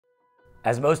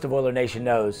As most of Oiler Nation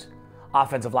knows,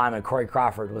 offensive lineman Corey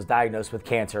Crawford was diagnosed with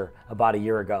cancer about a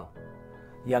year ago.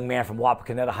 The young man from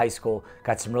Wapakoneta High School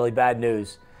got some really bad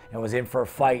news and was in for a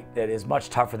fight that is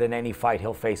much tougher than any fight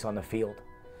he'll face on the field.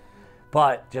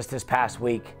 But just this past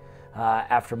week,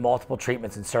 after multiple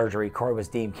treatments and surgery, Corey was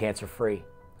deemed cancer-free.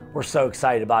 We're so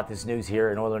excited about this news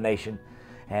here in Oiler Nation.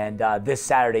 And this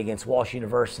Saturday against Walsh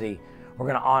University, we're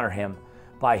going to honor him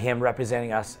by him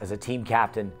representing us as a team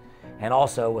captain, and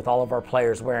also with all of our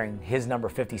players wearing his number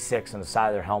 56 on the side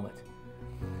of their helmet.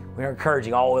 We are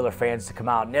encouraging all Oiler fans to come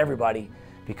out, and everybody,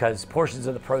 because portions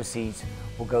of the proceeds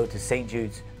will go to St.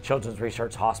 Jude's Children's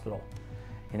Research Hospital.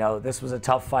 You know, this was a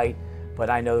tough fight, but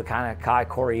I know the kind of guy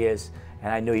Corey is,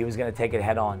 and I knew he was going to take it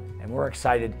head on. And we're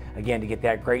excited, again, to get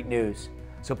that great news.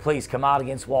 So please come out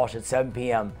against Walsh at 7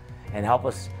 p.m. and help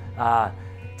us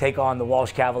take on the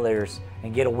Walsh Cavaliers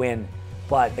and get a win.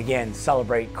 But again,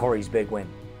 celebrate Corey's big win.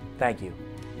 Thank you.